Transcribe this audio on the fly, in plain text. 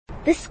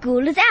the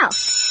school is out.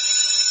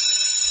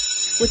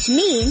 Which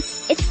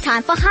means it's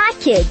time for Hi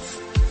Kids.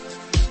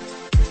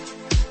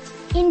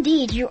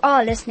 Indeed, you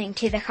are listening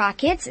to the Hi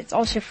Kids. It's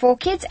also for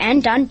kids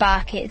and done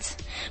by kids.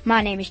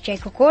 My name is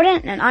Jacob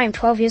Gordon and I am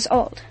 12 years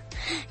old.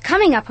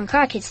 Coming up on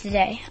Hi Kids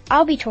today,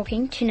 I'll be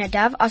talking to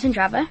Nadav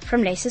Ossendryver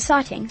from Latest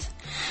Sightings.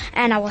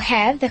 And I will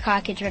have the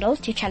Hi Kids riddle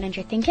to challenge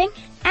your thinking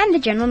and the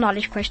general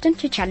knowledge question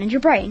to challenge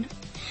your brain.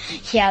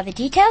 Here are the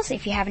details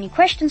if you have any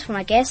questions for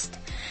my guest,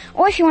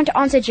 or if you want to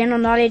answer a general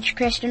knowledge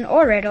question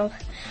or riddle,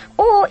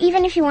 or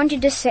even if you want to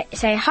just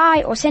say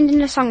hi or send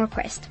in a song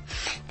request.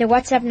 The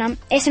WhatsApp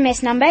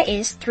SMS number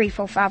is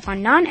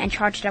 34519 and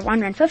charged at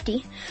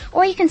R1.50,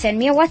 or you can send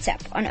me a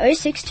WhatsApp on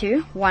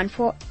 062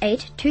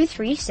 148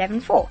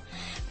 2374.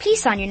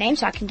 Please sign your name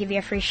so I can give you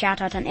a free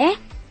shout out on air.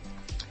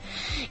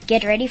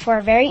 Get ready for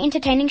a very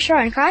entertaining show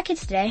on Hi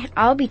Kids today.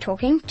 I'll be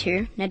talking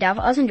to Nadav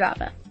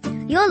Ossendryver.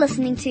 You're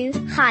listening to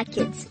Hi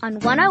Kids on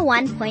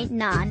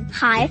 101.9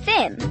 Hi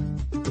FM.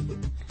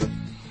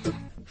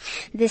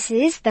 This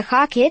is the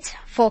Hi Kids,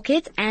 for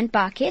kids and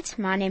by kids.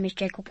 My name is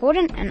Jacob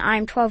Gordon and I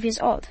am 12 years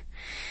old.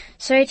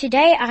 So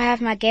today I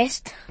have my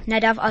guest,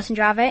 Nadav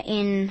Ossendryver,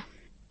 in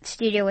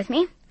studio with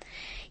me.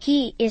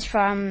 He is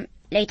from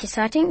Latest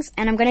Sightings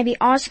and I'm going to be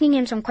asking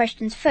him some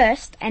questions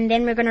first and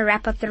then we're going to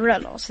wrap up the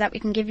riddle so that we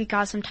can give you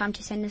guys some time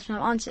to send us some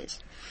answers.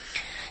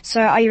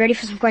 So are you ready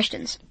for some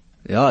questions?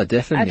 Yeah,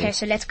 definitely. Okay,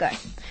 so let's go.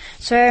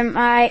 So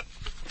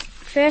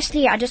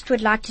firstly, I just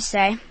would like to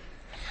say,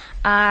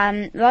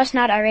 last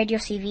night I read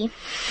your CV,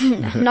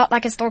 not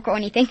like a stalker or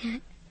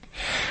anything.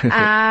 But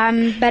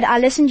I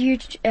listened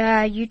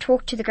to you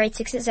talk to the grade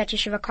sixes at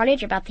Yeshiva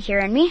College about the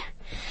Hero and Me,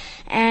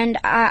 and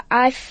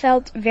I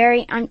felt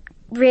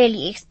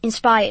really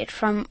inspired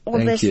from all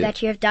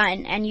that you have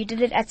done, and you did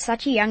it at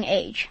such a young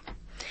age.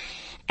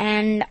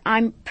 And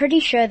I'm pretty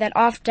sure that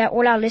after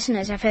all our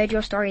listeners have heard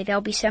your story, they'll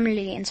be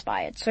similarly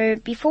inspired. So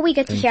before we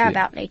get to hear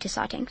about Latest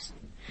Sightings,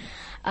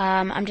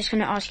 I'm just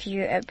going to ask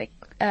you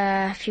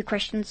a few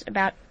questions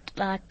about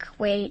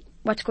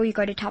what school you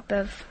go to, type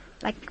of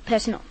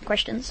personal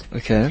questions.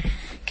 Okay.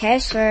 Okay.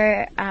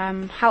 So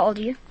how old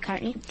are you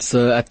currently?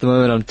 So at the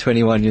moment I'm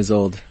 21 years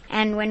old.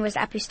 And when was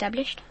the app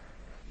established?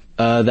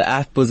 The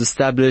app was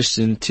established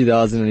in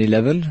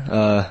 2011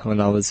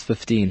 when I was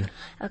 15.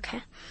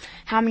 Okay.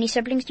 How many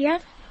siblings do you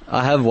have?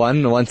 I have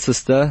one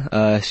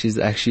sister. She's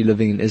actually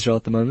living in Israel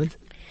at the moment.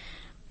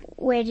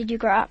 Where did you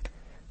grow up?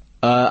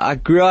 I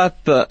grew up,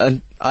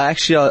 and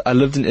I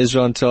lived in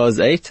Israel until I was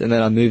 8, and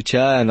then I moved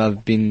here, and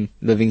I've been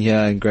living here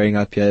and growing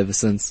up here ever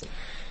since.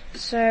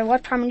 So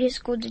what primary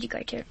school did you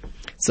go to?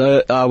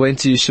 So I went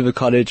to Yeshiva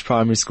College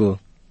Primary School.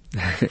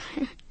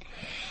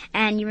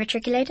 And you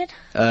matriculated?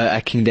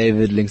 At King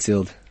David,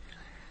 Linksfield.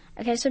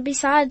 Okay, so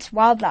besides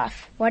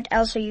wildlife, what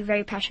else are you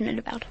very passionate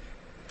about?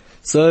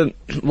 So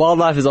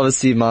wildlife is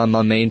obviously my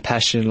main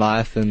passion in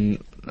life and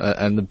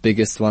the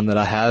biggest one that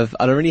I have.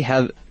 I don't really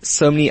have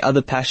so many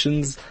other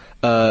passions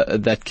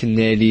that can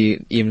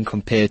nearly even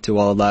compare to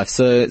wildlife.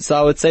 So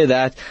I would say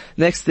that.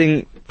 Next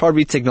thing,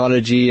 probably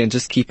technology and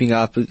just keeping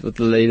up with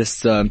the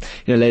latest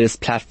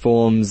latest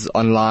platforms,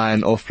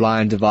 online,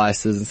 offline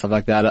devices and stuff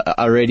like that.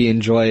 I really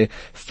enjoy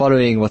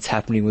following what's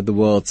happening with the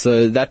world.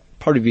 So that'd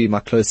probably be my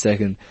close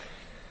second.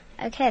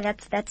 Okay,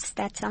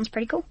 that sounds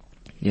pretty cool.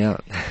 Yeah.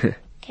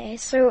 Okay,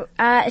 so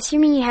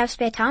assuming you have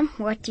spare time,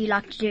 what do you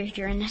like to do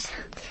during this?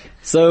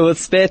 So with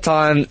spare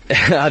time,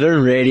 I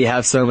don't really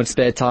have so much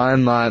spare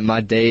time.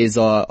 My days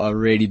are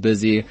really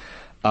busy,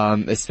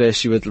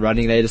 especially with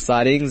running Latest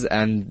Sightings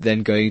and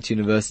then going to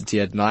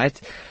university at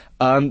night.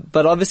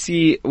 But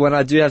obviously when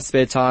I do have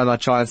spare time, I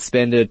try and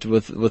spend it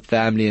with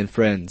family and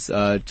friends,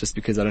 just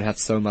because I don't have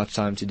so much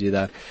time to do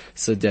that.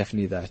 So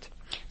definitely that.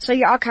 So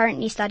you are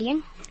currently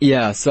studying?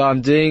 Yeah, so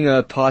I'm doing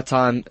a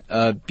part-time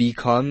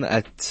BCom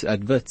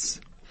at Wits.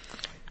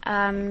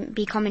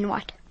 BCom in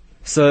what?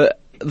 So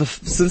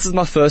since it's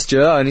my first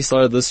year, I only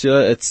started this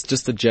year, it's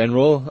just a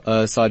general.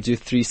 So I do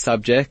 3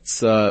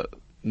 subjects,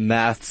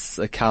 maths,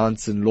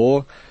 accounts and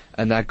law,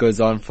 and that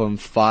goes on from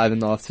 5 in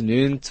the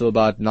afternoon till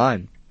about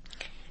 9.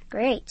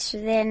 Great. So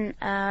then,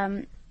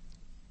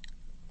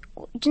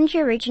 didn't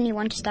you originally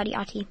want to study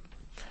IT?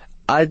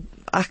 I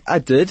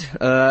did.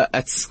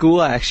 At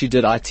school I actually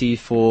did IT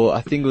for,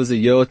 I think it was a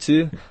year or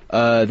 2,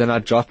 then I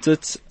dropped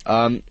it.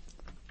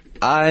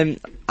 I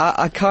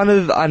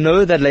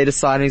know that Latest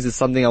Sightings is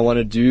something I want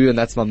to do and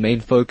that's my main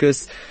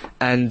focus.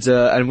 And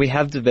we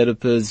have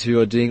developers who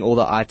are doing all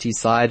the IT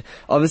side.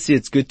 Obviously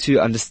it's good to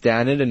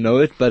understand it and know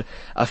it, but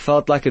I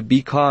felt like a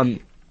BCom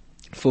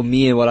for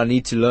me and what I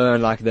need to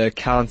learn, like the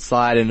account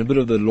side and a bit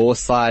of the law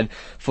side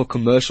for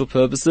commercial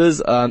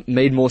purposes,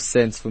 made more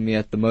sense for me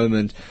at the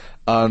moment.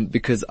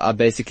 Because I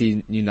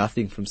basically knew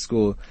nothing from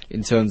school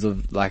in terms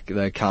of like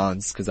the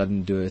accounts because I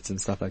didn't do it and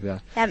stuff like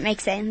that. That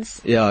makes sense.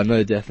 Yeah,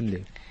 no,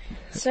 definitely.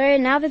 So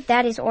now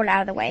that is all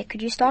out of the way,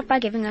 could you start by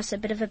giving us a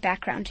bit of a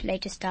background to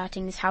Latest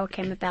Sightings, how it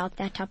came about,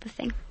 that type of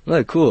thing?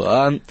 Oh,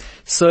 cool.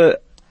 So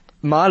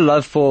my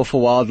love for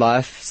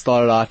wildlife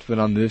started out when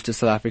I moved to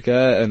South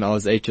Africa and I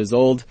was 8 years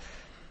old.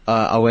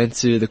 I went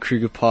to the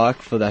Kruger Park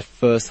for that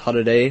first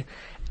holiday,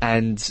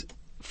 and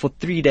for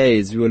 3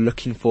 days we were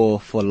looking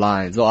for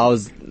lions.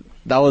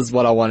 That was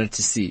what I wanted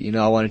to see.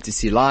 I wanted to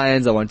see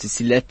lions, I wanted to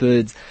see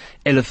leopards,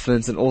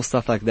 elephants, and all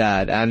stuff like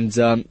that. And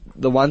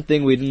the one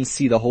thing we didn't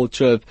see the whole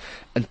trip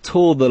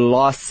until the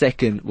last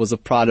second was a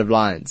pride of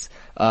lions.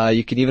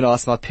 You can even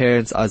ask my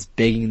parents. I was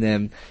begging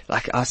them,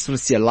 like, I just want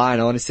to see a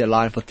lion. I want to see a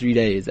lion for 3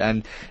 days.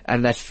 And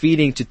that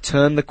feeling to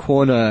turn the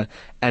corner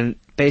and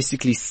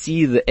basically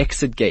see the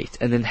exit gate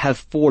and then have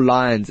 4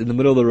 lions in the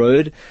middle of the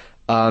road,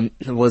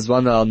 was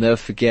one that I'll never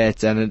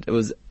forget. And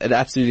it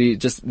absolutely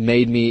just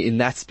made me in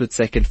that split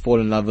second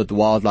fall in love with the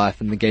wildlife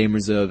and the game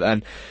reserve.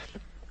 And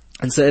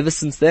so ever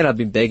since then I've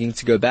been begging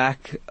to go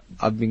back.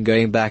 I've been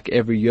going back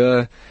every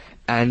year.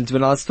 And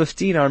when I was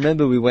 15, I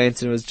remember we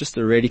went and it was just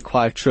a really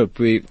quiet trip.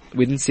 We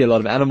didn't see a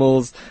lot of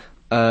animals,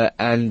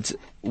 and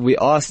we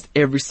asked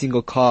every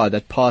single car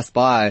that passed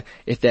by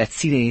if they had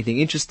seen anything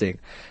interesting.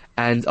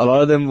 And a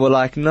lot of them were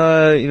like,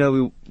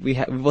 no,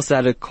 we've also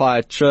had a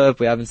quiet trip.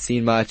 We haven't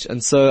seen much.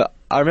 And so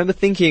I remember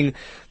thinking,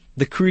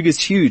 the Kruger's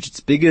huge. It's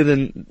bigger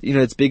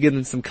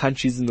than some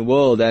countries in the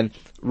world. And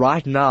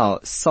right now,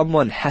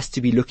 someone has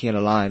to be looking at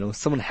a lion or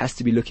someone has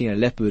to be looking at a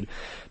leopard.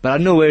 But I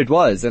didn't know where it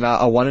was, and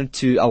I wanted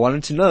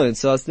to know. And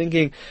so I was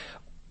thinking,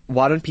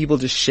 why don't people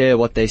just share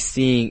what they're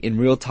seeing in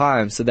real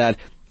time so that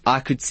I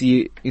could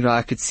see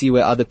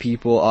where other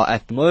people are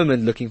at the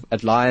moment looking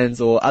at lions,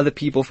 or other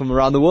people from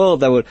around the world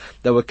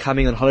that were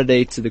coming on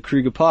holiday to the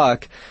Kruger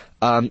Park,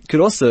 could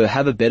also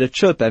have a better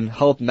trip and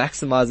help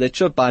maximize their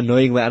trip by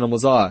knowing where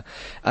animals are.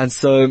 And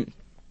so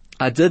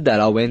I did that.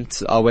 I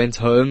went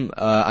home.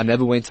 I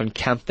never went on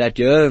camp that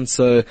year. And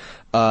so,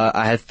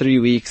 I had 3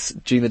 weeks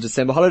during the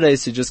December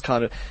holidays to just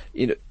kind of,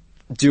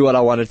 do what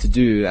I wanted to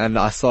do. And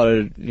I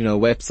started, a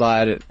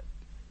website,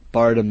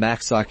 borrowed a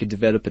Mac so I could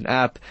develop an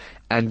app,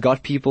 and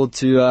got people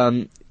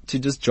to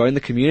just join the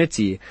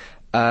community.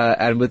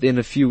 And within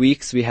a few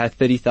weeks we had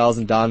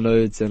 30,000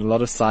 downloads and a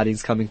lot of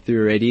sightings coming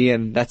through already.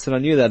 And that's when I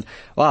knew that,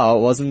 wow,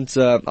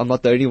 I'm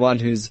not the only one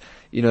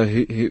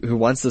who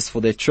wants this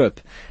for their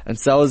trip. And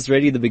so that was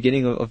really the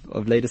beginning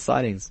of later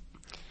sightings.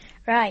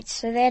 Right.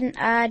 So then,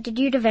 did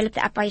you develop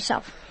the app by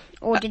yourself,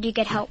 or did you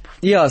get help?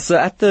 Yeah. So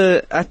at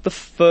the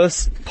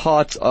first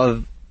part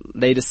of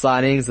later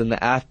sightings and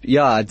the app,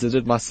 I did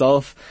it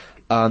myself.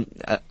 I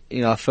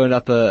phoned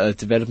up a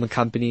development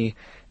company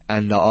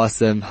and I asked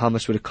them how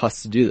much would it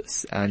cost to do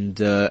this, and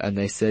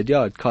they said,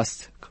 it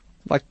cost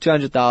like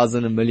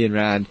 200,000, R1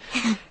 million.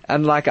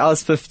 And like, I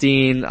was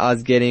 15, I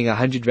was getting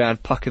 100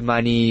 rand pocket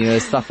money,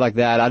 stuff like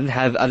that. I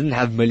didn't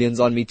have millions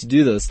on me to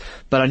do this,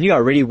 but I knew I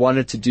really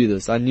wanted to do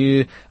this.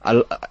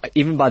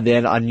 Even by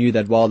then I knew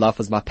that wildlife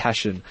was my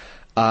passion.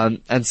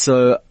 And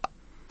so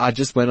I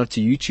just went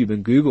onto YouTube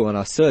and Google and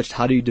I searched,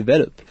 how do you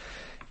develop?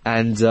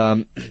 And,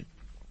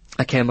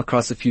 I came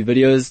across a few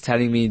videos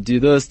telling me do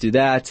this, do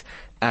that.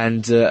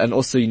 And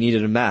also you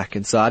needed a Mac.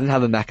 And so I didn't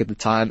have a Mac at the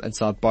time. And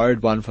so I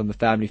borrowed one from a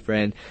family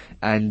friend,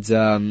 and,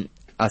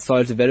 I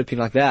started developing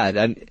like that.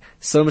 And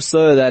so much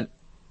so that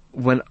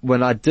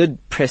when I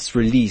did press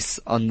release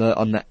on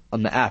the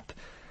app,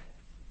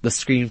 the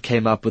screen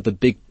came up with a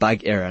big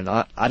bug error, and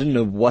I didn't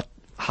know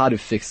how to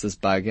fix this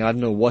bug, and I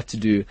didn't know what to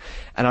do.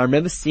 And I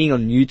remember seeing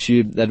on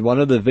YouTube that one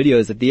of the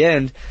videos at the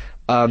end,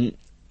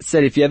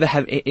 said, if you ever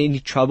have any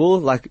trouble,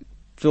 like,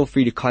 feel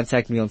free to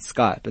contact me on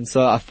Skype. And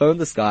so I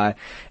phoned this guy,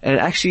 and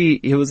actually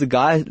he was a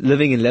guy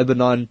living in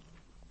Lebanon,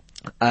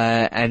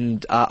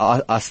 and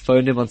I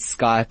phoned him on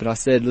Skype and I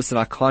said, listen,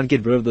 I can't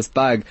get rid of this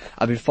bug.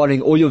 I've been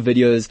following all your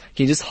videos.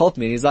 Can you just help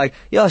me? And he's like,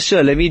 yeah,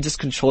 sure. Let me just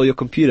control your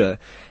computer.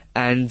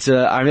 And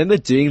I remember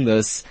doing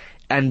this,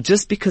 and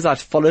just because I'd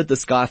followed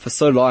this guy for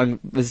so long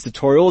with his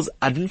tutorials,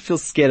 I didn't feel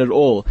scared at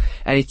all.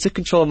 And he took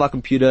control of my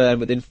computer, and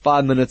within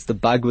 5 minutes the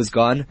bug was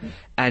gone,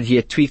 and he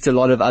had tweaked a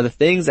lot of other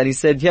things, and he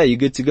said, yeah, you're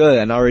good to go.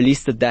 And I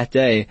released it that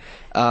day.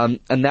 And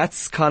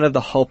that's kind of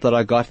the help that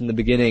I got in the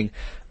beginning,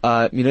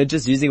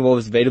 just using what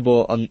was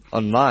available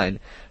online.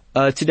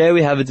 Today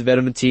we have a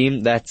development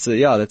team that's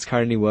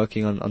currently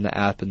working on the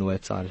app and the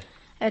website.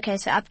 Okay,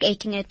 so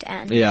updating it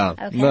and... Yeah.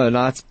 Okay.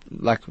 No, it's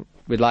like,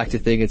 we'd like to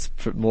think it's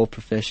more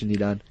professionally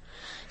done.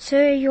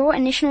 So your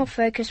initial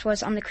focus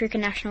was on the Kruger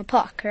National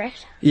Park,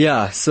 correct?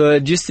 Yeah, so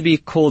it used to be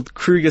called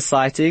Kruger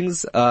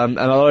Sightings, and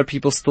a lot of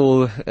people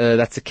still,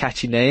 that's a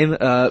catchy name,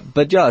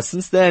 but yeah,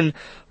 since then,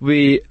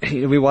 we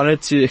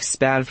wanted to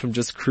expand from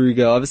just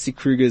Kruger. Obviously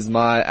Kruger is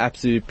my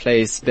absolute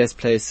best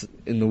place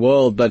in the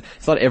world, but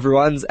it's not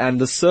everyone's,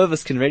 and the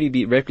service can really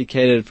be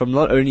replicated from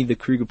not only the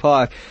Kruger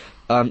Park,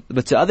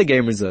 but to other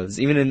game reserves,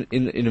 even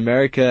in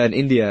America and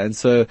India. And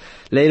so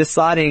later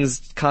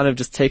sightings kind of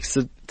just takes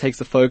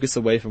the focus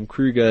away from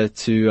Kruger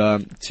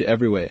to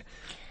everywhere.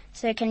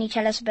 So can you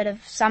tell us a bit of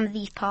some of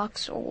these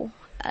parks or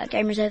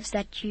game reserves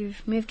that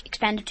you've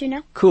expanded to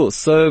now? Cool.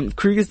 So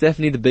Kruger's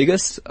definitely the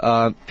biggest.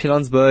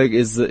 Pilanesberg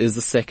is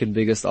the second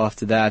biggest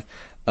after that.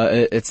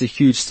 It's a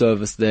huge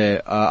service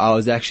there. I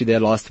was actually there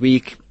last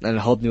week and it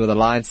helped me with a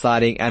lion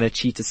sighting and a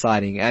cheetah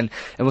sighting. And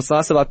what's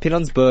nice about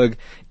Pilanesberg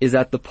is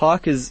that the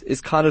park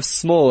is kind of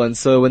small, and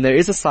so when there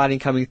is a sighting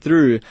coming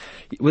through,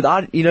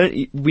 without,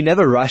 we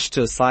never rush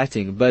to a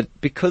sighting, but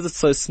because it's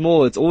so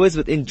small, it's always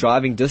within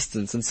driving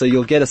distance, and so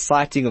you'll get a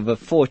sighting of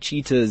 4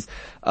 cheetahs,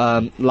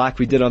 like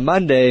we did on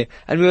Monday,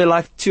 and we were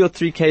like 2 or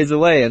 3 Ks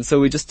away, and so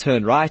we just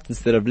turned right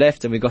instead of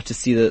left, and we got to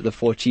see the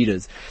 4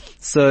 cheetahs.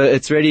 So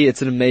it's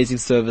an amazing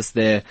service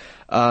there.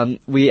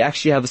 We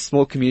actually have a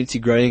small community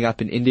growing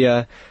up in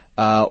India,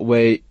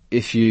 where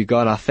if you go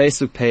on our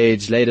Facebook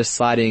page, Latest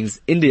Sightings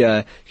India,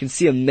 you can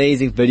see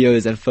amazing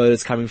videos and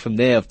photos coming from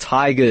there of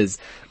tigers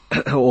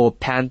or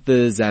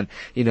panthers and,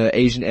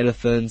 Asian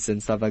elephants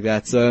and stuff like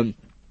that. So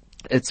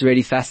it's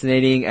really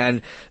fascinating,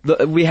 and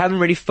we haven't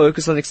really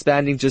focused on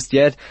expanding just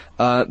yet,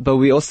 but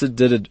we also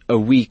did a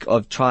week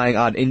of trying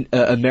out in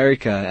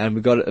America, and we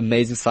got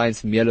amazing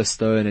sightings from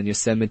Yellowstone and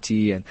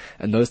Yosemite and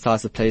those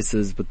types of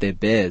places with their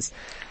bears.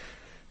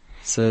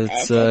 So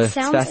it's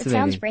fascinating. It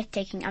sounds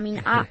breathtaking. I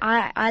mean,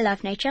 I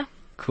love nature.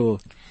 Cool.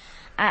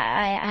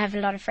 I have a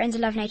lot of friends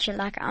who love nature.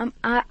 Like,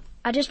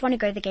 I just want to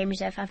go to the game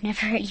reserve. I've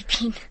never really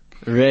been.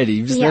 Really?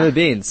 You've just never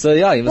been? So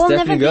yeah, you must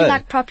definitely go. Never been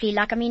like properly.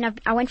 Like, I mean,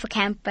 I went for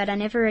camp, but I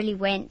never really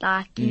went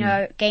like,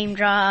 game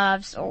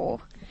drives or,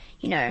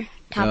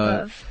 type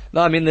of.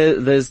 No, I mean,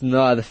 there's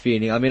no other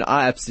feeling. I mean,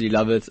 I absolutely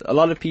love it. A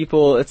lot of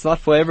people, it's not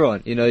for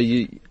everyone.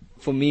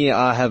 For me,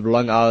 I have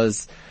long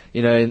hours,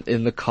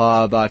 in the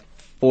car about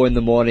 4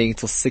 a.m.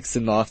 till 6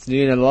 p.m,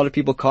 and a lot of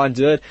people can't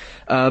do it.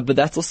 But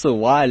that's also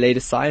why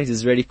Latest Sightings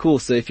is really cool.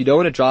 So if you don't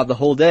want to drive the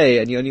whole day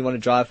and you only want to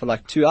drive for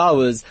like 2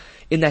 hours,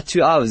 in that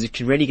 2 hours, you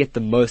can really get the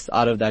most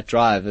out of that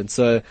drive. And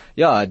so,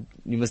 yeah,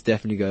 you must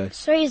definitely go.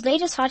 So is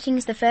Latest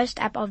Sightings the first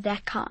app of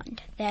that kind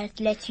that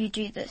lets you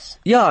do this?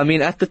 Yeah, I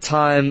mean, at the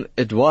time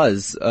it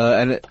was,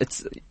 and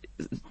it's,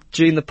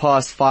 during the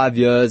past 5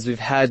 years, we've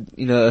had,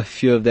 a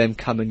few of them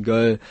come and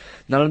go.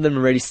 None of them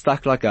are really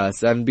stuck like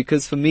us. And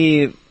because for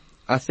me,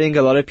 I think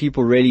a lot of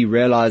people really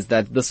realize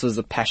that this was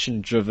a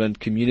passion-driven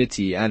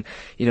community, and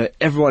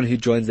everyone who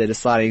joins their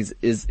sightings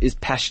is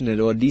passionate,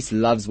 or at least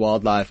loves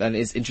wildlife and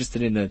is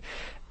interested in it.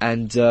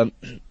 And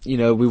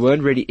we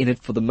weren't really in it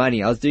for the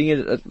money. I was doing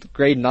it at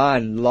grade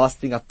 9. The last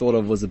thing I thought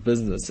of was a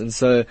business, and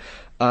so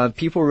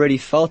people really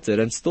felt it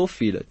and still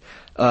feel it.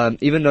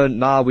 Even though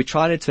now we're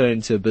trying to turn it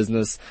into a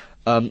business,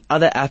 other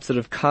apps that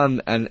have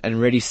come and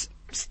really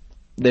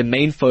their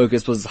main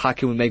focus was how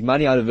can we make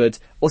money out of it.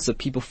 Also,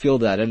 people feel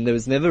that, and there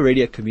was never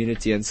really a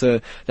community, and so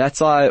that's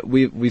why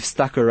we've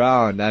stuck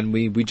around, and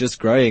we're just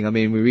growing. I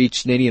mean, we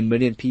reach nearly 1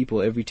 million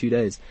people every 2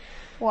 days.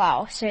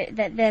 Wow, so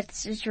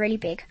that's really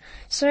big.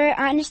 So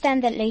I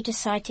understand that Latest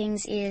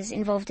Sightings is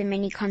involved in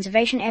many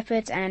conservation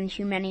efforts and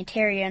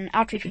humanitarian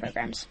outreach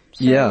programs.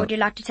 So yeah. Would you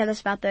like to tell us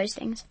about those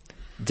things?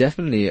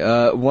 Definitely.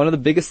 One of the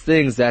biggest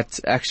things that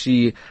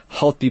actually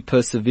helped me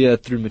persevere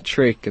through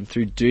matric and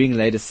through doing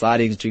Latest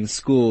Sightings during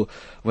school,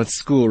 when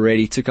school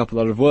really took up a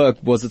lot of work,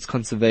 was its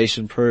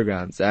conservation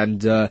programs.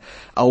 And I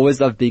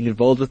always loved being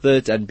involved with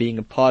it and being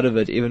a part of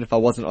it, even if I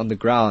wasn't on the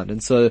ground.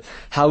 And so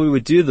how we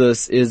would do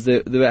this is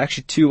that there were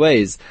actually 2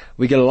 ways.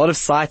 We get a lot of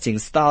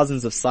sightings,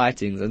 thousands of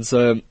sightings, and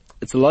so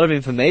it's a lot of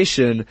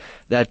information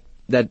that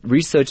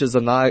researchers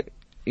are now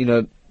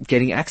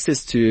getting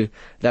access to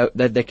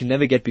that they can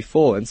never get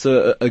before. And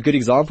so a good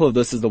example of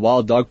this is the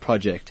Wild Dog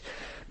Project.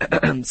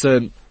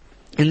 So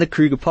in the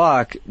Kruger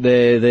Park,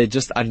 they're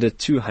just under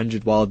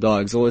 200 wild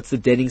dogs, or it's the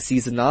denning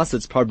season now, so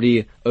it's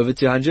probably over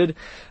 200,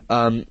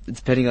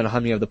 depending on how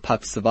many of the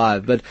pups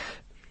survive. But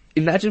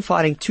imagine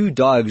finding 2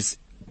 dogs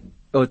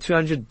or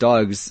 200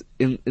 dogs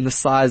in the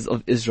size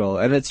of Israel,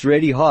 and it's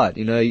really hard,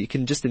 you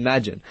can just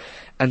imagine.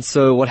 And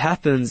so what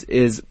happens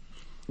is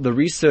the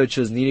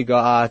researchers need to go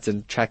out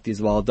and track these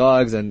wild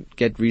dogs and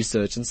get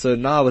research. And so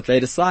now with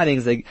Latest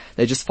Sightings,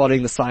 they're just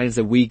following the sightings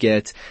that we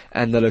get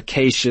and the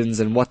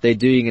locations and what they're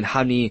doing and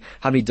how many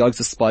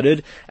dogs are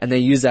spotted, and they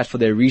use that for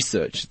their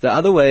research. The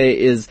other way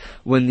is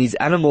when these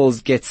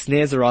animals get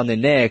snares around their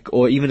neck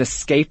or even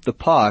escape the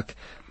park,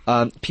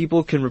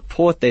 people can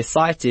report their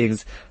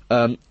sightings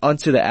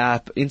onto the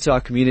app, into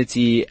our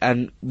community,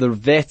 and the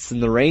vets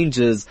and the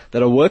rangers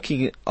that are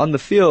working on the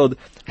field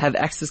have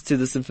access to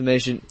this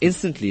information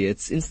instantly.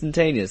 It's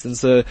instantaneous, and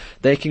so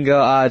they can go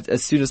out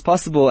as soon as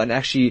possible and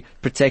actually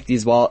protect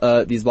these wild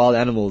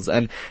animals.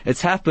 And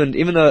it's happened,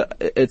 even though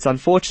it's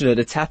unfortunate,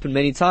 it's happened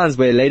many times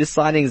where Latest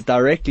Sightings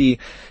directly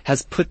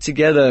has put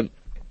the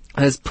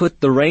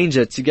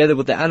ranger together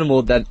with the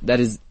animal that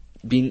is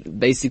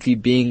basically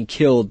being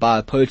killed by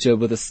a poacher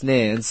with a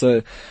snare. And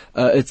so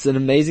it's an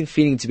amazing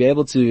feeling to be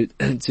able to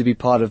be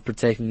part of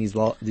protecting these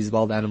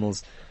wild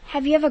animals.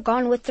 Have you ever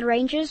gone with the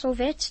rangers or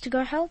vets to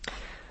go help?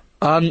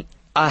 I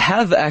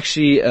have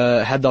actually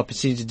had the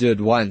opportunity to do it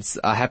once.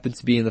 I happened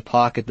to be in the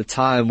park at the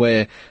time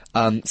where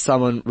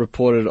someone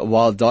reported a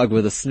wild dog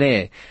with a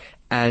snare,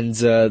 and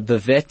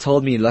the vet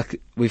told me, "Look,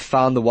 we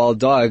found the wild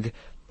dog.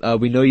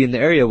 We know you're in the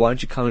area. Why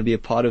don't you come and be a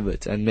part of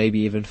it and maybe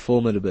even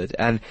film it a bit?"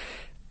 And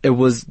it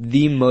was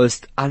the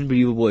most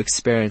unbelievable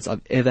experience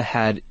I've ever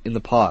had in the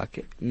park.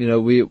 You know,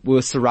 we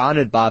were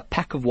surrounded by a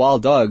pack of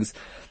wild dogs,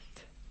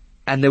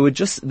 and they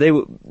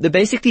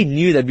basically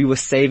knew that we were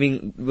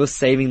saving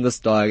this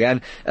dog,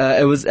 and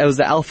it was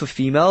the alpha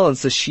female, and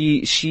so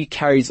she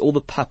carries all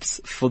the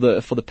pups for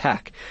the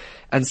pack,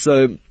 and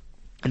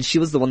she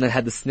was the one that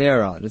had the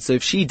snare on, and so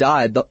if she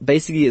died,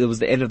 basically it was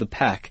the end of the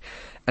pack.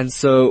 And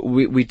so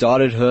we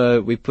darted her,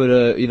 we put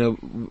her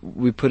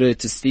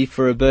to sleep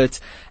for a bit,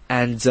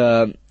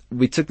 and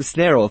we took the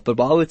snare off. But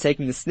while we were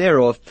taking the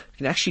snare off, you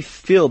can actually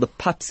feel the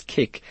pups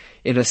kick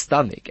in her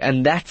stomach,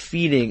 and that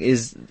feeling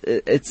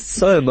it's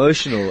so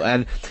emotional.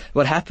 And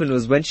what happened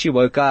was, when she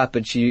woke up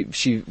and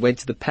she went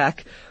to the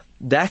pack,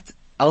 that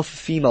alpha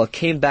female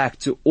came back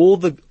to all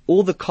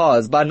the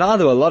cars. By now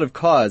there were a lot of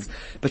cars,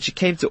 but she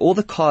came to all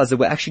the cars that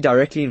were actually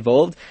directly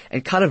involved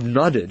and kind of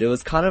nodded. It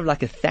was kind of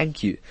like a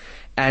thank you.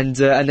 And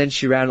then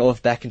she ran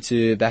off back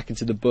into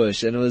the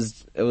bush, and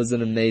it was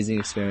an amazing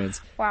experience.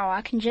 Wow,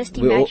 I can just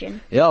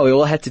imagine. We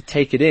all had to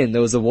take it in.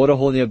 There was a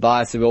waterhole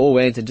nearby, so we all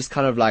went and just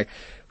kind of like,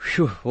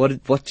 whew,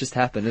 what just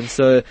happened? And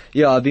so,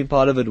 yeah, I've been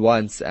part of it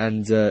once,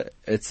 and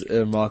it's a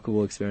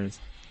remarkable experience.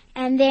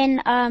 And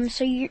then, I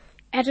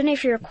don't know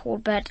if you recall,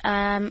 but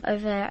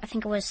over, I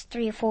think it was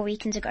 3 or 4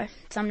 weekends ago,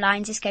 some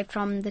lions escaped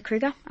from the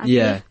Kruger.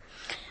 Yeah.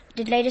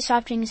 Did later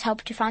sightings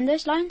help to find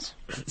those lions?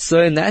 So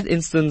in that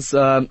instance,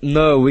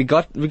 no, we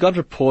got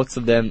reports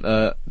of them,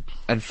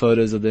 and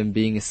photos of them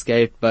being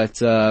escaped, but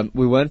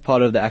we weren't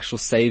part of the actual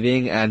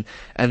saving, and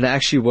they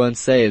actually weren't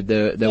saved.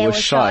 They were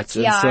shot.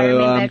 Yeah, and so, I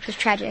remember, it was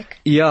tragic.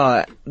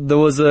 Yeah, there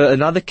was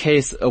another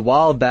case a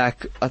while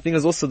back, I think it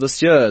was also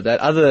this year, that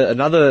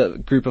another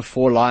group of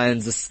 4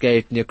 lions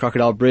escaped near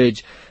Crocodile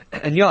Bridge.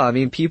 And yeah, I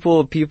mean,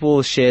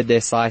 people shared their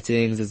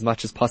sightings as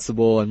much as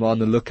possible and were on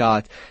the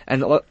lookout,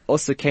 and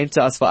also came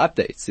to us for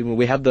updates.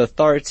 We have the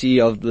authority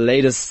of the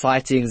latest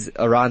sightings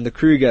around the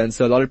Kruger, and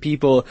so a lot of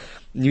people,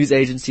 news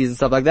agencies and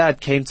stuff like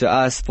that, came to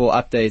us for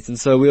updates, and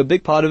so we were a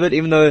big part of it,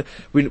 even though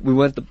we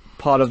weren't the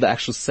part of the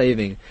actual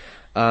saving.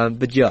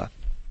 But yeah.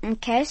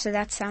 Okay, so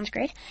that sounds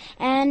great.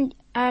 And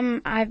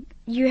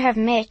you have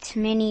met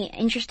many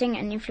interesting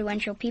and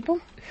influential people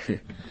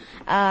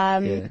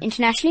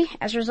internationally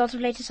as a result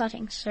of later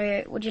sightings.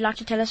 So would you like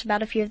to tell us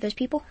about a few of those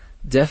people?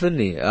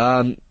 Definitely.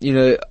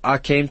 I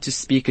came to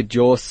speak at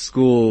your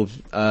school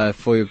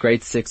for your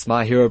grade 6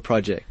 My Hero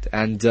project,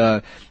 and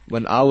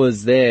when I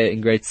was there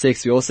in grade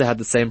 6, we also had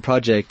the same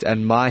project,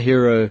 and my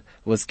hero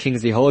was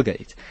Kingsley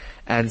Holgate,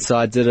 and so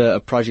I did a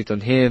project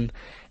on him,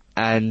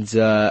 and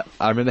I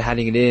remember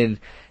handing it in.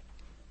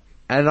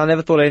 And I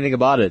never thought anything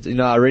about it.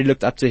 I really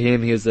looked up to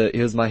him. He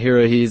was my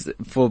hero.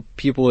 For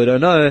people who don't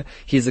know,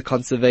 he's a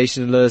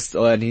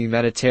conservationist and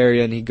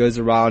humanitarian. He goes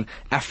around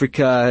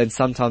Africa and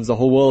sometimes the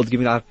whole world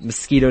giving out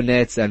mosquito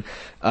nets and,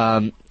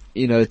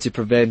 to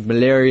prevent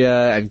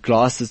malaria, and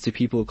glasses to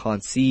people who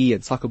can't see,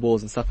 and soccer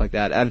balls and stuff like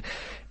that.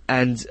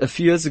 And a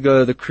few years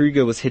ago, the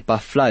Kruger was hit by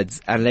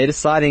floods, and later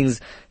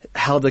sightings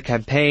held a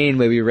campaign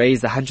where we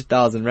raised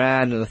 100,000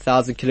 rand and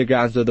 1,000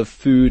 kilograms worth of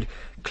food,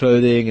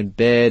 clothing and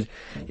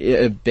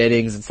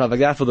beddings and stuff like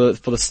that for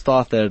the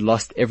staff that had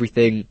lost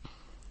everything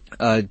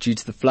due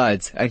to the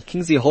floods. And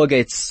Kingsley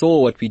Holgate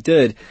saw what we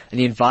did, and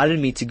he invited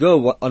me to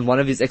go on one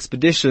of his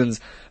expeditions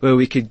where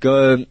we could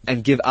go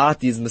and give out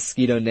these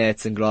mosquito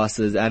nets and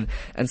glasses. And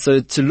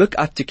so to look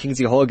up to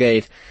Kingsley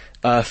Holgate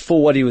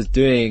for what he was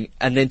doing,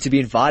 and then to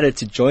be invited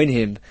to join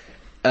him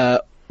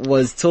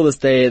was till this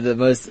day the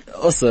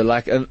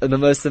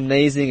most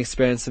amazing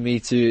experience for me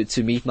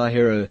to meet my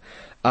hero.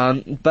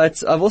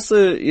 But I've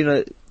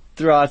also,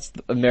 throughout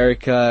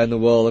America and the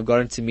world, I've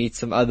gotten to meet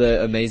some other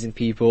amazing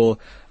people.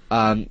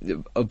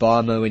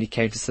 Obama, when he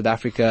came to South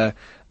Africa,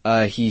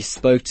 he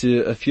spoke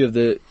to a few of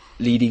the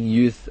leading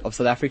youth of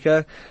South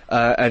Africa,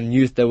 and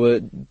youth that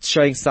were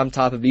showing some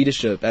type of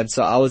leadership. And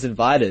so I was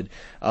invited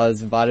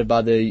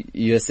by the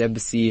US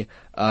Embassy,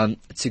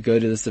 to go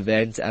to this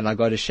event, and I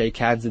got to shake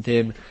hands with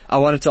him. I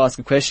wanted to ask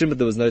a question, but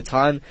there was no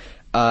time.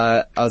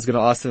 I was going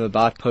to ask him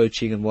about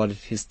poaching and what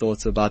his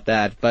thoughts were about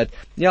that. But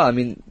yeah, I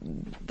mean,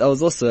 that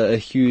was also a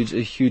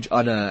huge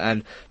honor.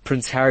 And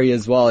Prince Harry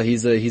as well.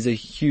 He's a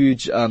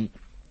huge,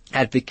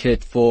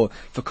 advocate for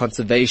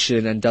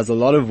conservation, and does a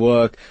lot of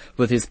work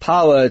with his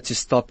power to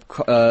stop,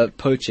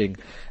 poaching.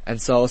 And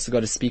so I also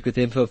got to speak with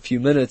him for a few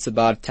minutes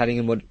about telling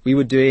him what we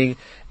were doing,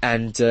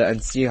 and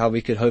see how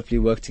we could hopefully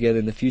work together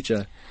in the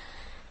future.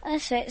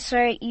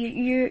 So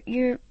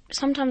you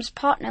sometimes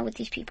partner with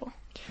these people?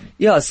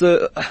 Yeah,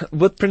 so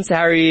with Prince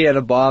Harry and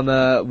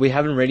Obama, we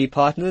haven't really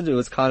partnered. It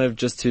was kind of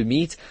just to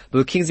meet. But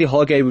with Kingsley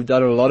Holgate, we've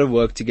done a lot of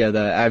work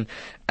together.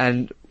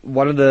 And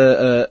one of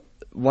the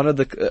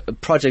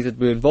projects that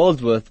we're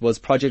involved with was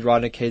Project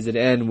Rhino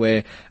KZN,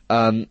 where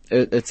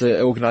it's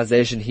an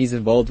organization he's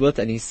involved with,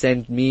 and he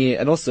sent me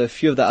and also a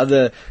few of the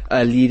other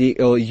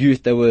leading or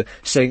youth that were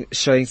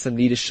showing some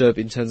leadership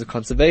in terms of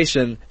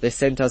conservation. They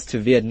sent us to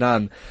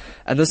Vietnam,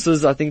 and this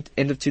was, I think,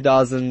 end of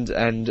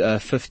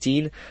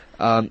 2015.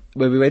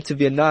 where we went to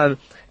Vietnam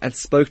and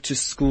spoke to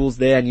schools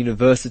there and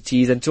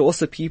universities and to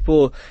also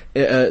people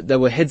that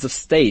were heads of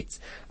state,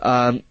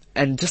 and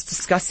just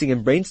discussing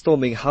and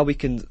brainstorming how we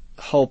can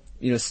help,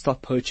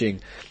 stop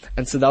poaching.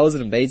 And so that was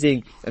an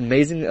amazing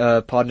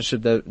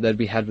partnership that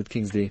we had with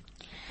Kingsley.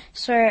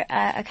 So,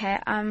 okay,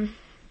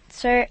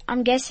 so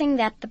I'm guessing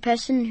that the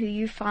person who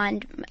you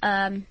find,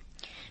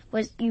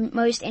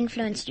 most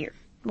influenced you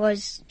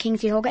was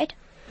Kingsley Holgate?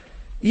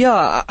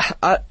 Yeah,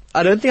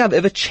 I don't think I've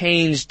ever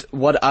changed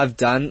what I've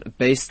done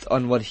based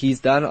on what he's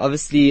done.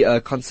 Obviously,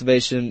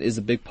 conservation is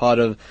a big part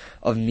of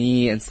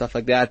me and stuff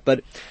like that,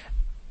 but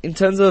in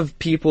terms of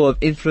people who have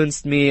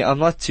influenced me, I'm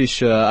not too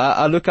sure.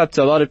 I look up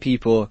to a lot of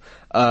people,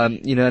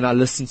 and I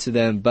listen to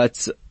them,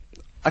 but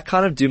I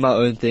kind of do my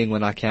own thing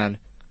when I can.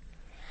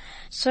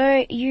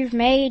 So you've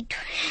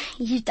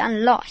done a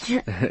lot.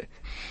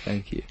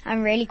 Thank you.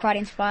 I'm really quite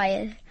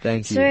inspired.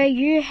 Thank you. So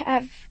you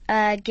have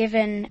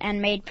given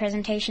and made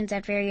presentations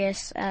at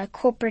various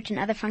corporate and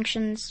other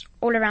functions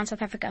all around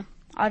South Africa.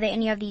 Are there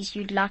any of these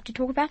you'd like to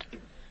talk about?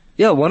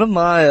 Yeah, one of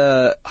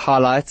my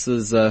highlights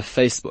was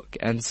Facebook,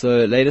 and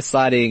so Later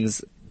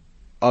Sightings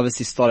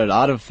obviously started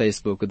out on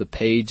Facebook with a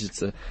page.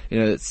 It's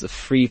a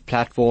free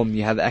platform.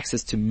 You have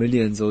access to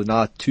millions, or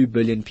now 2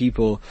 billion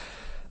people.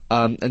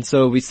 And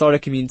so we started a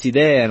community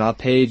there, and our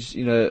page,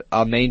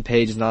 our main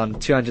page is now on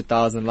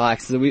 200,000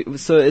 likes.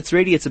 So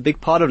it's a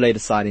big part of Later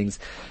Sightings.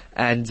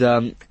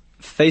 And,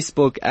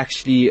 Facebook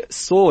actually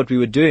saw what we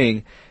were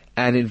doing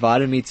and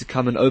invited me to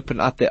come and open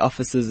up their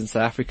offices in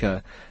South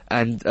Africa.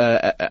 And,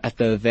 at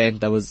the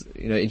event that was,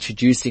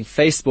 introducing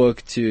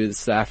Facebook to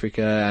South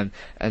Africa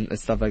and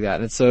stuff like that.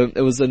 And so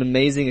it was an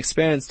amazing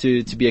experience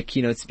to be a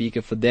keynote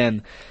speaker for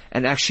them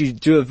and actually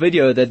do a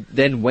video that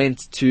then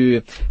went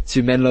to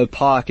Menlo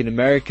Park in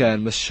America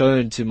and was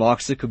shown to Mark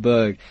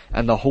Zuckerberg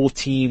and the whole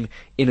team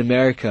in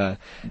America.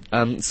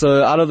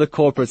 So out of the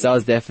corporates, that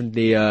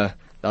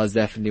was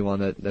definitely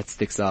one that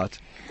sticks out.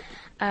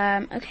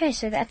 Okay,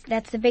 so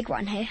that's the big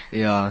one here.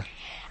 Yeah.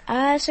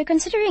 So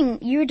considering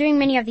you were doing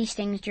many of these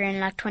things during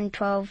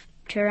 2012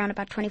 to around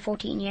about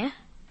 2014, yeah?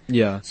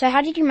 Yeah. So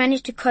how did you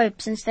manage to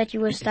cope since that you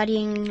were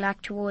studying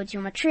towards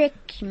your matric,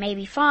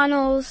 maybe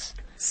finals?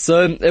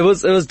 So it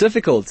was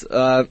difficult.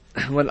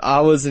 When I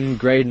was in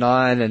grade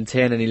 9 and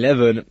 10 and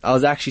 11, I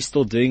was actually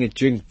still doing it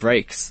during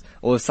breaks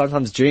or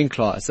sometimes during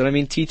class.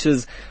 And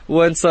teachers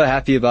weren't so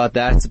happy about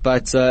that,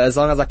 but as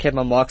long as I kept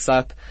my marks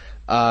up,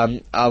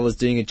 I was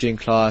doing it during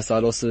class.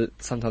 I'd also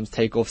sometimes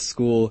take off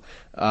school,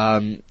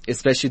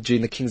 especially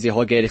during the Kingsley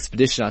Holgate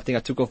expedition. I think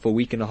I took off for a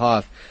week and a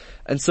half.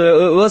 And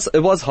so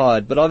it was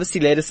hard, but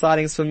obviously Later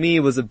Sightings for me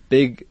was a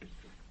big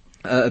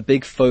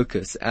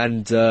focus.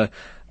 And,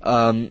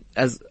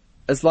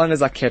 as long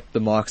as I kept the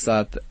marks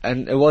up,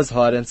 and it was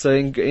hard. And so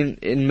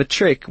in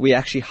matric, we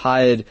actually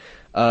hired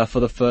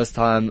for the first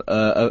time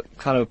a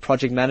kind of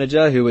project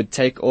manager who would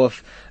take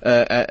off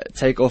a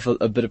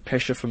bit of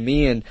pressure from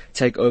me and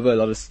take over a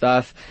lot of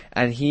stuff.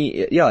 And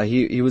he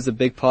was a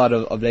big part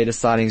of Later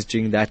Sightings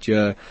during that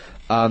year.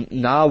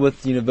 Now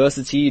with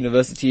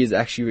university is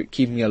actually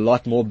keeping me a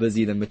lot more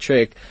busy than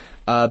matric.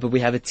 But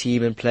we have a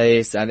team in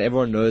place and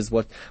everyone knows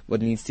what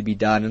needs to be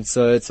done, and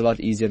so it's a lot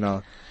easier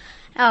now.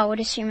 I would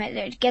assume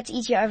it gets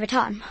easier over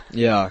time.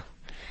 Yeah.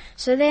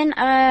 So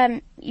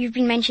then, you've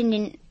been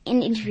mentioned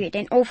interviewed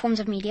in all forms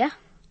of media,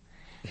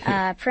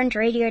 print,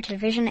 radio,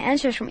 television, and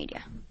social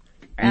media.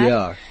 Right?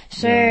 Yeah.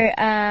 So,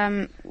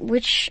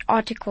 which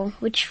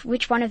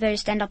one of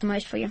those stand out the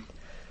most for you?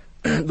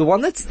 The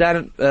one that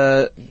stands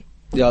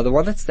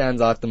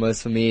out the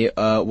most for me,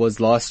 was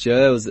last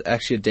year. It was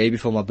actually a day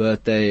before my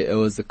birthday. It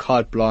was the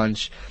Carte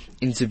Blanche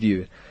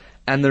interview.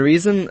 And the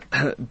reason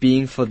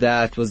being for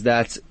that was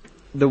that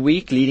the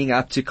week leading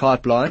up to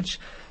Carte Blanche,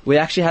 we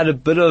actually had a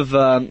bit of,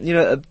 a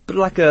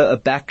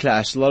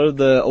backlash. A lot of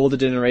the older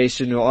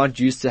generation who aren't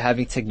used to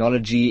having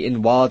technology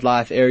in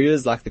wildlife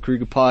areas like the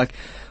Kruger Park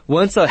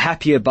weren't so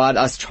happy about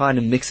us trying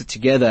to mix it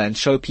together and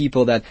show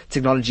people that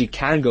technology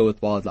can go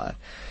with wildlife.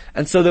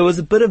 And so there was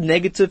a bit of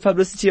negative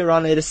publicity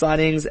around Later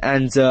Sightings,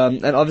 and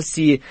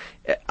obviously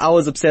I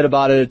was upset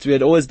about it. We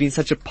had always been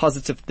such a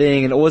positive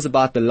thing and always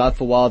about the love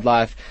for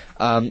wildlife,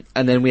 and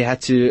then we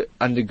had to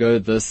undergo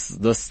this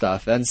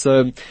stuff. And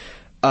so,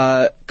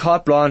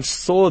 Carte Blanche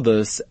saw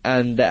this,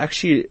 and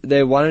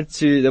they wanted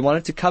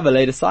to cover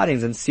Later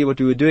Sightings and see what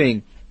we were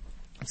doing.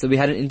 So we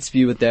had an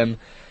interview with them,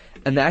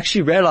 and they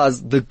actually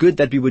realized the good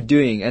that we were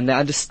doing, and they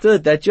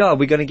understood that,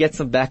 we're going to get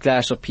some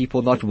backlash of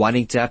people not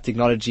wanting to have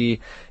technology,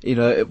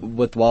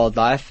 with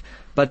wildlife,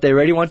 but they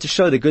really want to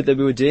show the good that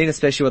we were doing,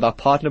 especially with our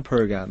partner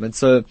program. And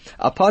so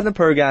our partner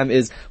program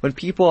is when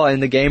people are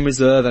in the game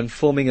reserve and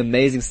filming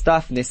amazing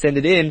stuff and they send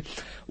it in,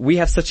 we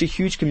have such a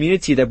huge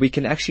community that we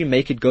can actually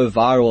make it go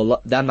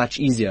viral that much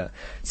easier.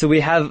 So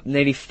we have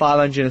nearly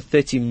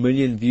 530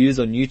 million views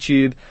on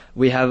YouTube.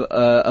 We have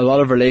a lot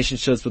of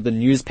relationships with the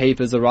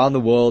newspapers around the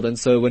world. And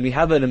so when we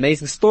have an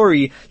amazing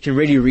story, it can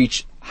really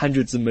reach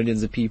hundreds of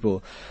millions of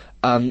people.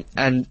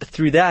 And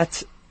through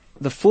that,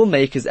 the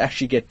filmmakers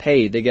actually get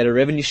paid. They get a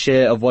revenue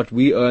share of what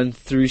we earn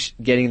through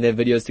getting their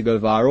videos to go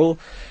viral.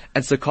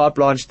 And so Carte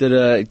Blanche did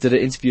an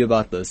interview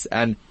about this.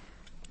 And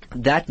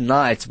that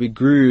night we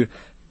grew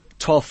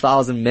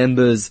 12,000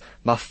 members.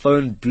 My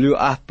phone blew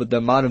up with the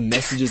amount of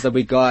messages that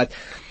we got.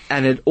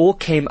 And it all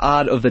came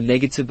out of the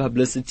negative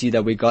publicity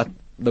that we got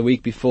the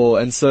week before.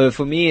 And so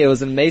for me, it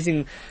was an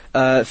amazing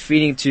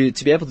feeling to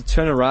be able to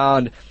turn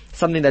around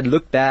something that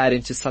looked bad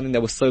into something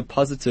that was so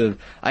positive.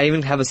 I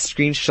even have a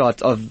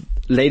screenshot of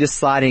latest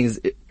sightings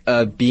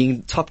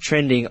being top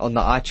trending on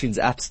the iTunes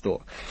App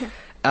Store.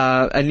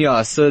 And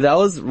yeah, so that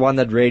was one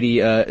that really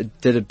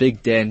did a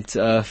big dent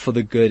for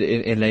the good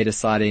in later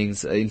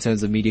sightings in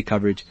terms of media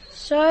coverage.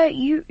 So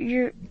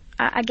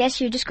I guess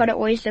you just got to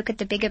always look at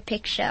the bigger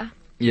picture.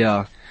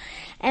 Yeah.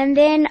 And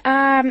then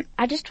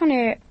I just want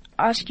to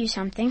ask you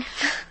something.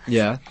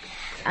 Yeah.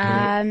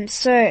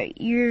 So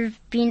you've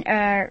been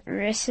a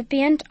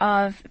recipient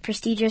of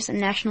prestigious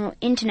and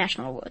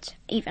international awards,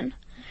 even.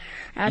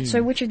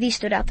 So which of these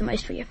stood out the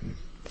most for you?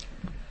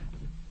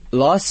 It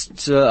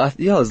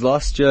was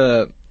last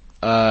year.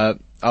 I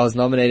was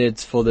nominated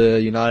for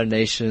the United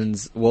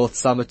Nations World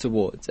Summit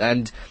Awards,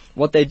 and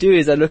what they do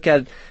is they look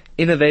at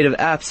innovative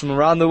apps from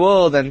around the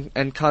world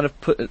and kind of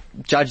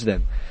judge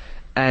them.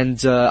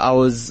 And I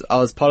was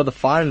part of the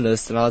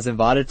finalists, and I was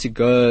invited to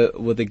go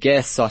with a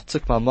guest. So I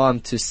took my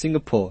mom to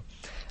Singapore,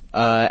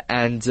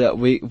 and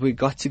we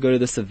got to go to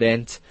this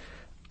event,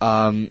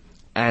 and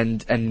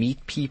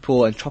meet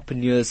people,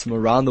 entrepreneurs from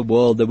around the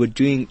world that were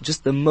doing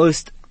just the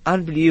most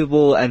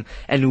unbelievable and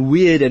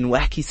weird and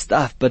wacky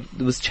stuff, but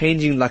it was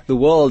changing like the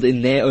world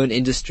in their own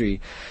industry.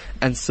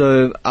 And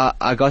so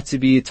I got to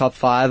be top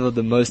 5 of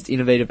the most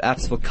innovative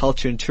apps for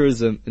culture and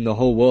tourism in the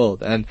whole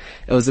world, and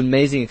it was an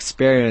amazing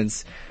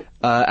experience.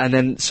 And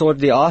then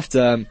shortly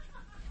after,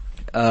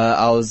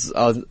 I was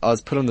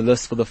put on the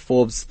list for the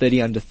Forbes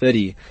 30 under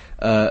 30,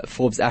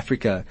 Forbes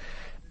Africa.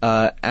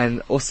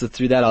 And also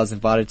through that I was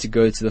invited to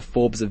go to the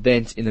Forbes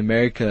event in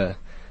America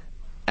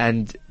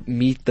and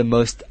meet the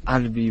most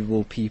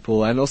unbelievable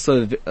people, and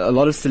also a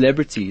lot of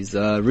celebrities.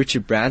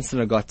 Richard Branson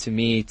I got to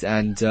meet,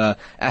 and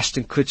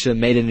Ashton Kutcher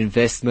made an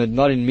investment,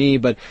 not in me,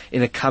 but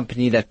in a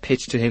company that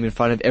pitched to him in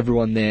front of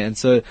everyone there. And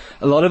so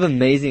a lot of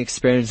amazing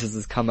experiences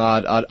has come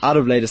out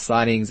of later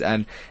signings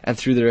and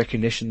through the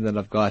recognition that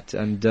I've got.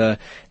 And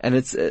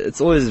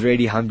it's always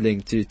really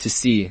humbling to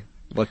see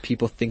what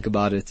people think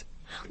about it.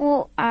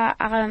 Well,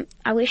 I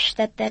wish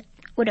that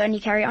would only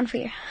carry on for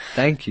you.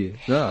 Thank you.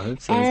 No, I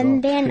hope so.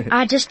 And then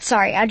I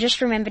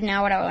just remembered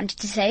now what I wanted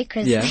to say,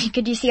 because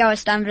could you see I was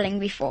stumbling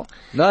before?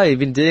 No,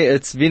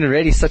 it's been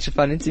already such a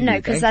fun interview. No,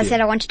 because I said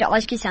I wanted to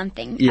ask you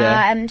something.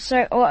 Yeah.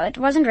 So it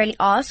wasn't really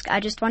ask, I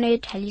just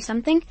wanted to tell you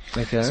something.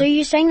 Okay. So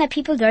you're saying that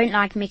people don't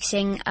like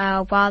mixing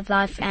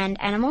wildlife and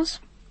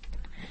animals?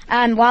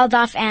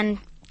 Wildlife and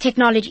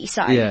technology,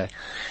 sorry. Yeah.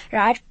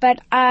 Right, but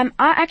I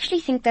actually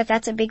think that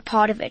that's a big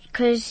part of it,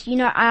 because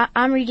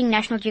I'm reading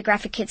National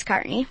Geographic Kids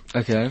currently.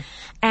 Okay.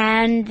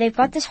 And they've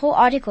got this whole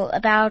article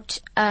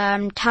about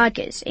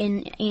tigers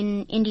in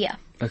India.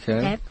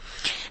 Okay.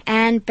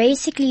 And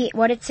basically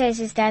what it says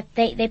is that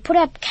they put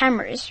up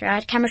cameras,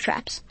 right, camera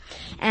traps,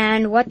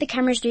 and what the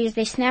cameras do is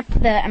they snap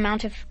the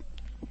amount of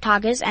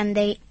tigers, and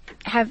they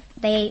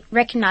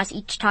recognize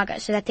each tiger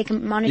so that they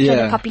can monitor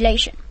the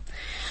population.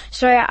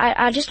 So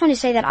I just want to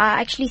say that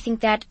I actually think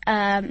that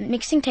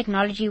mixing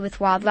technology with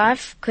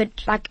wildlife could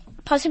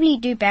possibly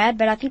do bad,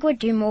 but I think it would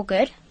do more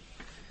good.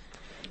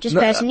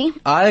 Personally.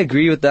 I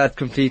agree with that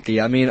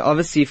completely. I mean,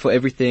 obviously for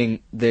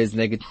everything there's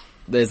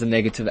a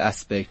negative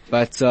aspect,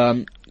 but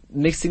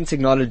mixing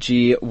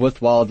technology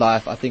with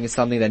wildlife I think is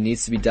something that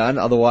needs to be done.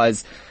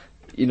 Otherwise,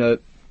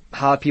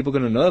 how are people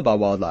going to know about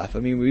wildlife? I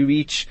mean, we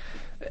reach,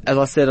 as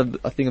I said,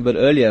 I think a bit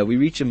earlier, we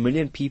reach 1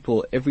 million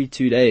people every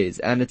 2 days,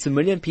 and it's 1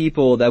 million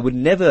people that would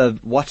never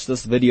watch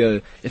this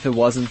video if it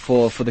wasn't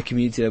for the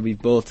community that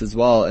we've built as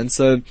well. And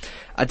so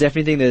I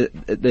definitely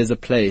think that there's a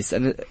place,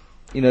 and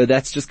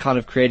that's just kind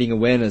of creating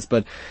awareness.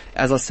 But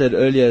as I said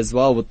earlier as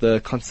well, with the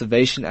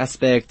conservation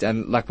aspect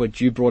and like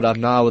what you brought up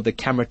now with the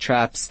camera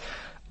traps,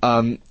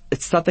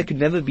 it's stuff that could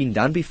never have been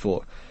done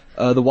before.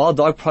 The Wild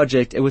Dog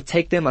Project, it would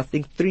take them, I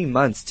think, 3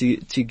 months to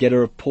get a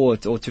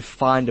report or to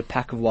find a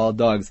pack of wild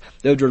dogs.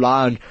 They would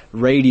rely on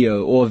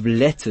radio or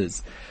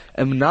letters.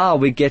 And now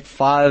we get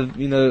 5, I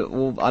don't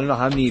know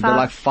how many, but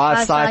like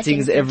 5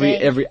 sightings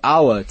every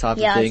hour type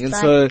of thing.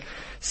 And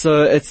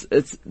so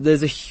it's,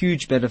 there's a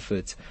huge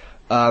benefit,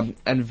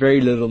 and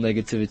very little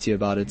negativity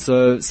about it.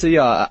 So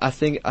yeah, I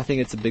think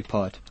it's a big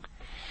part.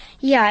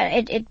 Yeah,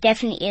 it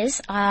definitely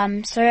is.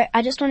 So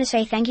I just want to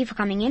say thank you for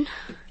coming in.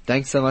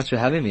 Thanks so much for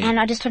having me. And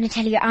I just want to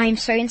tell you, I am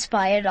so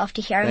inspired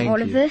after hearing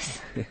all of this.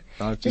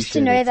 Just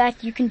to know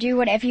that you can do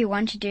whatever you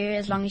want to do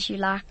as long as you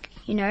like,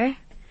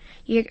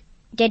 you're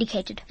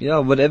dedicated. Yeah,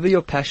 whatever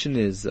your passion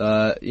is,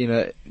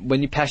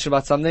 when you're passionate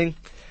about something,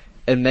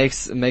 it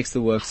makes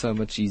the work so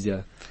much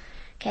easier.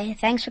 Okay,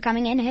 thanks for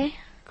coming in, hey?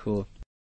 Cool.